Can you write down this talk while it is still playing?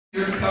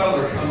Your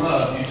color come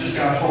up, you just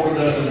got to hold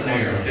it up in the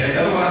air, okay?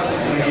 Otherwise,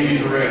 it's going to give you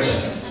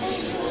directions.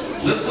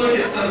 Let's look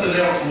at something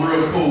else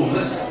real cool.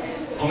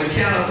 On the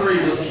count of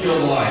 3, let's kill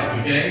the lights,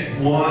 okay?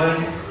 1,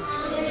 2,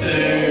 3.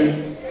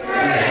 Oh,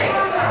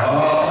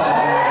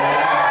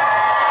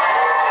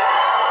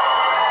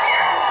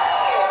 yeah.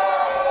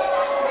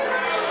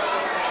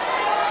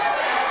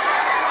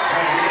 All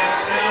right, we got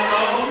sound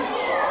on.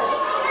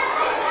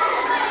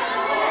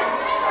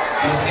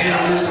 Let's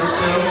introduce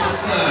ourselves to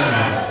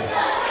Simon.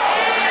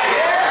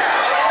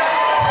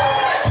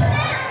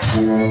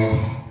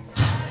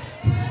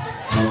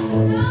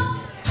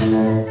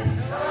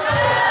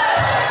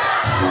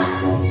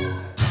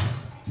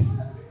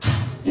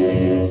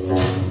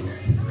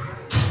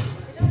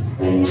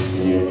 When you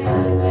see your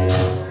color light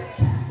up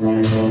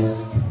like this,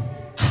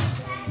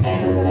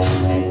 ever red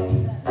light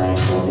by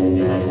holding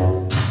yours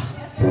up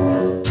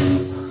for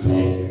this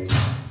light,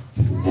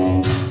 then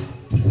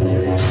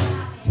clear up.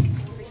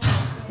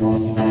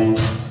 Those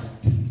lights,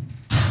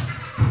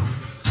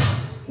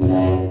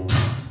 light,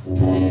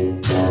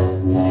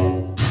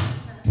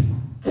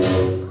 go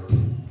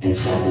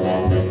inside of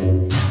that person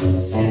in the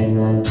second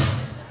one.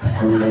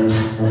 Hold them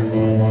up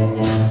there like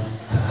that.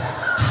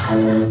 A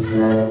little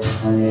slow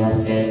on the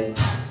uptake.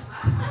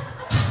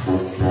 I'll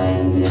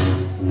slide again,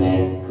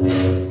 make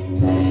green,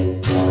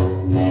 make go,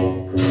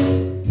 make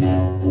green,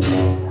 now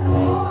again,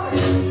 make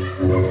green,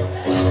 blue,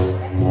 go,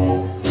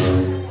 make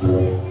green,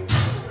 blue,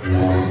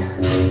 make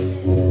green,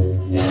 blue,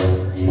 yellow,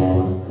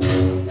 make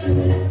green,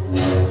 blue,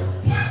 yellow.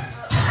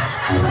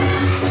 I think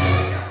we got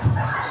it.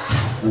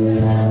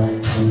 We're out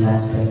and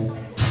that's it.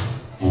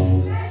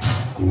 And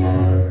no.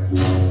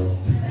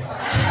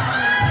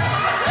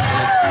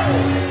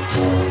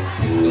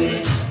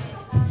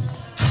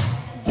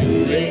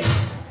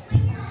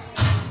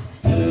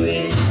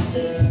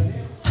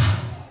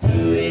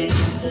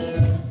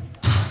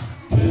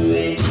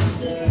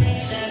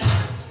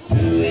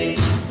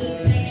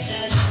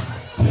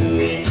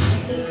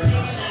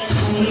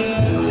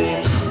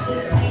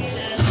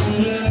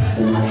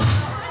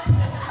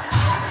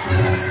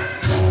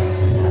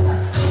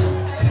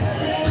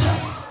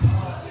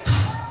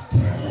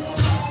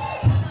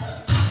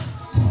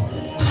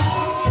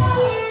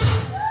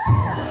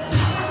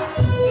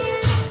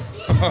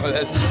 Oh,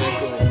 that's so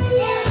cool.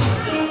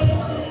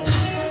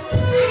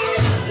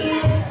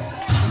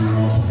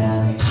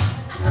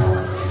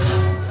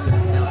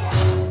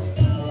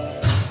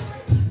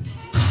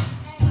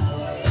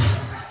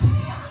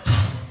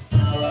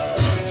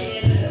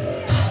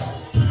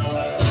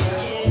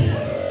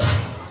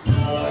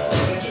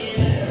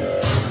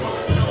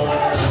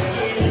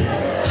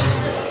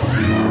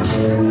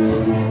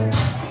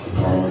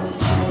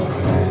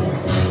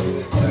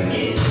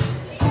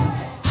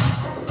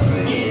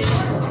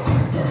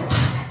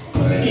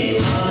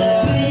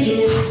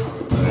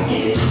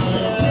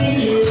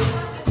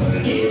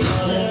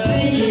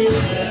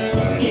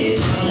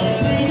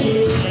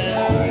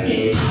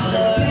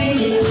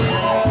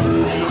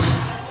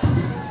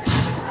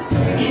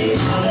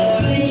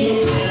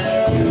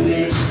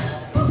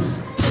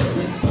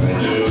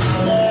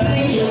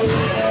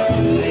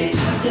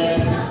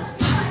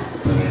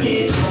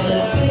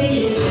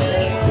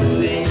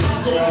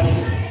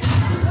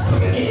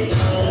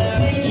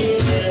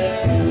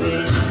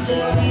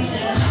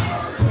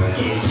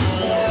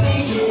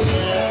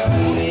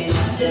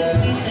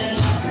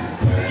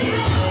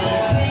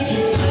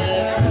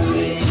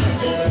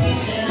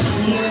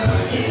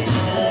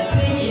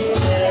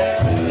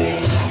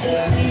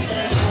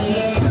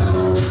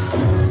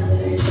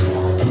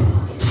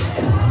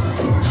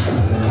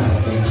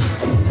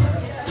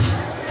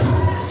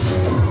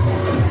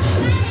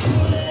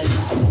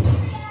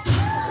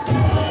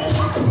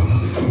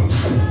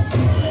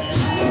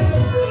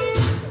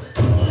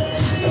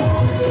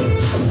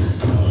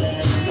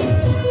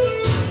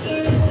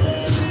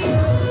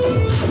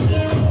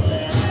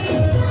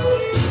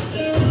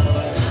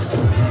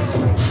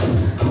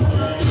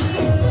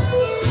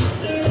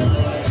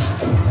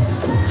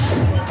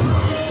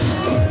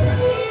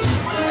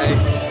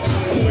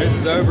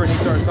 Over and he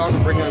starts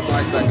talking, bring those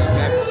lights back up,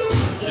 okay?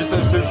 Just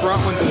those 2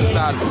 front ones and the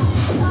side ones.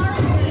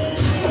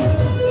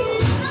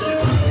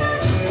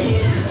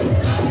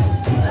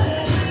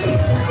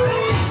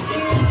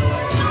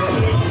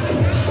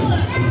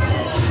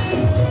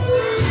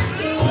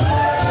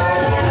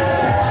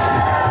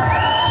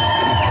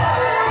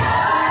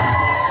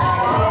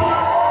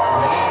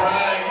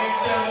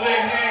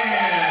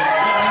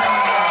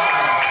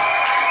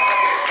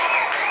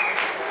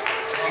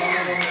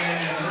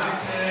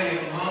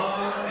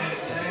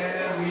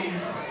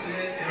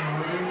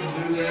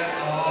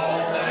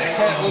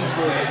 That was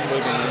great.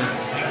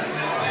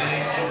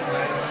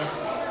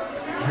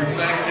 Brings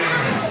back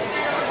memories.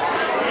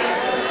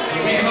 So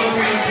we hope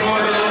you enjoy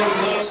the little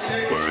glow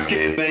sticks. Work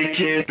it, make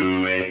it,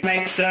 do it.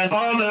 Makes us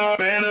harder,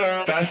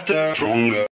 better, faster, stronger.